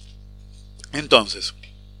 Entonces,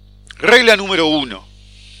 regla número 1.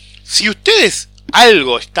 Si ustedes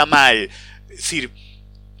algo está mal, es decir,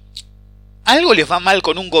 algo les va mal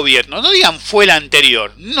con un gobierno, no digan fue el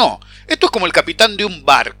anterior. No, esto es como el capitán de un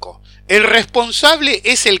barco. El responsable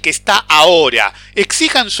es el que está ahora.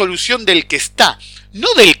 Exijan solución del que está,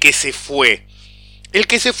 no del que se fue. El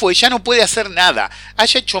que se fue ya no puede hacer nada,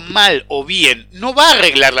 haya hecho mal o bien, no va a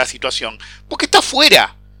arreglar la situación, porque está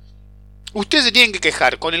afuera. Ustedes se tienen que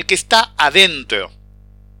quejar con el que está adentro.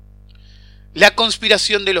 La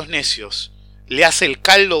conspiración de los necios le hace el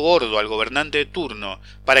caldo gordo al gobernante de turno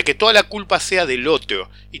para que toda la culpa sea del otro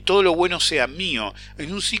y todo lo bueno sea mío,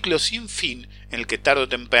 en un ciclo sin fin en el que tarde o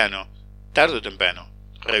temprano,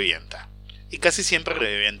 revienta. Y casi siempre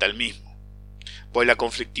revienta el mismo. Pues la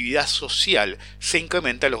conflictividad social se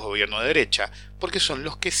incrementa en los gobiernos de derecha, porque son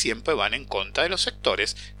los que siempre van en contra de los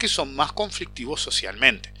sectores que son más conflictivos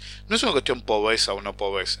socialmente. No es una cuestión pobreza o no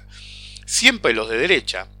pobreza. Siempre los de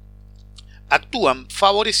derecha actúan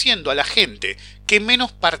favoreciendo a la gente que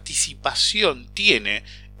menos participación tiene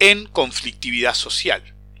en conflictividad social,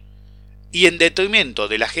 y en detrimento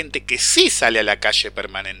de la gente que sí sale a la calle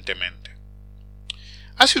permanentemente.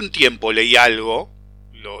 Hace un tiempo leí algo,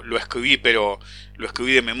 lo escribí, pero lo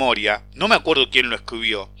escribí de memoria, no me acuerdo quién lo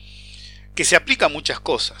escribió, que se aplica a muchas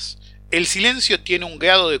cosas. El silencio tiene un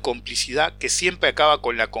grado de complicidad que siempre acaba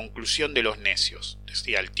con la conclusión de los necios,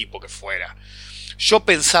 decía el tipo que fuera. Yo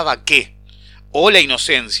pensaba que, o la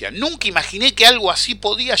inocencia, nunca imaginé que algo así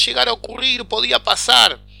podía llegar a ocurrir, podía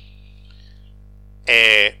pasar.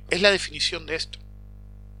 Es la definición de esto.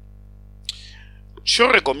 Yo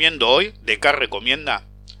recomiendo hoy, Descartes recomienda,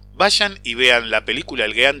 vayan y vean la película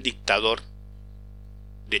El Gran Dictador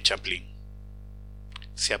de Chaplin.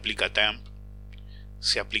 Se aplica a Trump,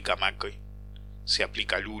 se aplica a Macri, se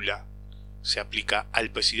aplica a Lula, se aplica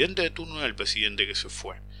al presidente de turno y al presidente que se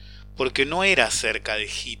fue. Porque no era acerca de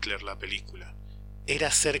Hitler la película, era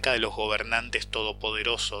acerca de los gobernantes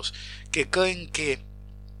todopoderosos que creen que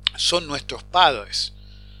son nuestros padres.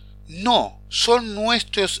 No, son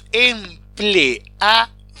nuestros empleados.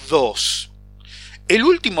 El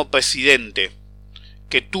último presidente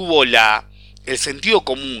que tuvo el sentido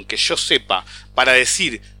común, que yo sepa, para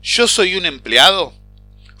decir yo soy un empleado,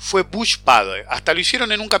 fue Bush padre. Hasta lo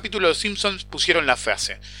hicieron en un capítulo de Los Simpsons, pusieron la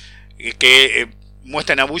frase que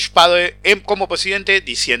muestran a Bush padre como presidente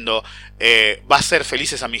diciendo va a ser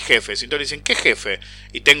felices a mis jefes. Entonces dicen, ¿qué jefe?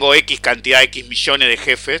 Y tengo X cantidad, X millones de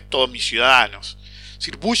jefes, todos mis ciudadanos. Es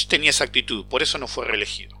decir, Bush tenía esa actitud, por eso no fue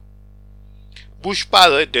reelegido. Bush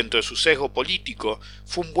padre, dentro de su sesgo político,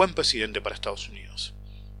 fue un buen presidente para Estados Unidos.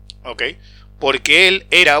 ¿Ok? Porque él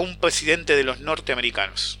era un presidente de los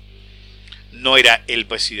norteamericanos. No era el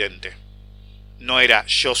presidente. No era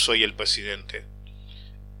yo soy el presidente.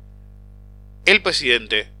 El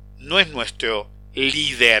presidente no es nuestro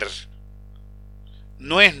líder.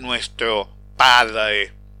 No es nuestro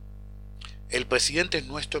padre. El presidente es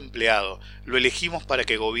nuestro empleado. Lo elegimos para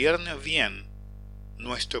que gobierne bien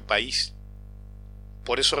nuestro país.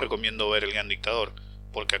 Por eso recomiendo ver El Gran Dictador,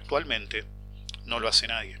 porque actualmente no lo hace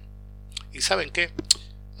nadie. ¿Y saben qué?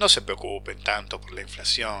 No se preocupen tanto por la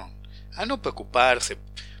inflación. A no preocuparse.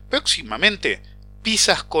 Próximamente,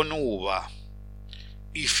 pizzas con uva.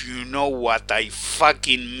 If you know what I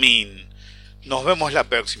fucking mean. Nos vemos la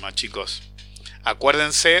próxima, chicos.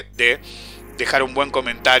 Acuérdense de dejar un buen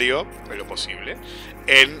comentario, de lo posible,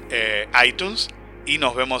 en iTunes. Y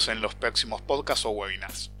nos vemos en los próximos podcasts o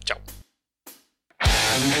webinars. Chao.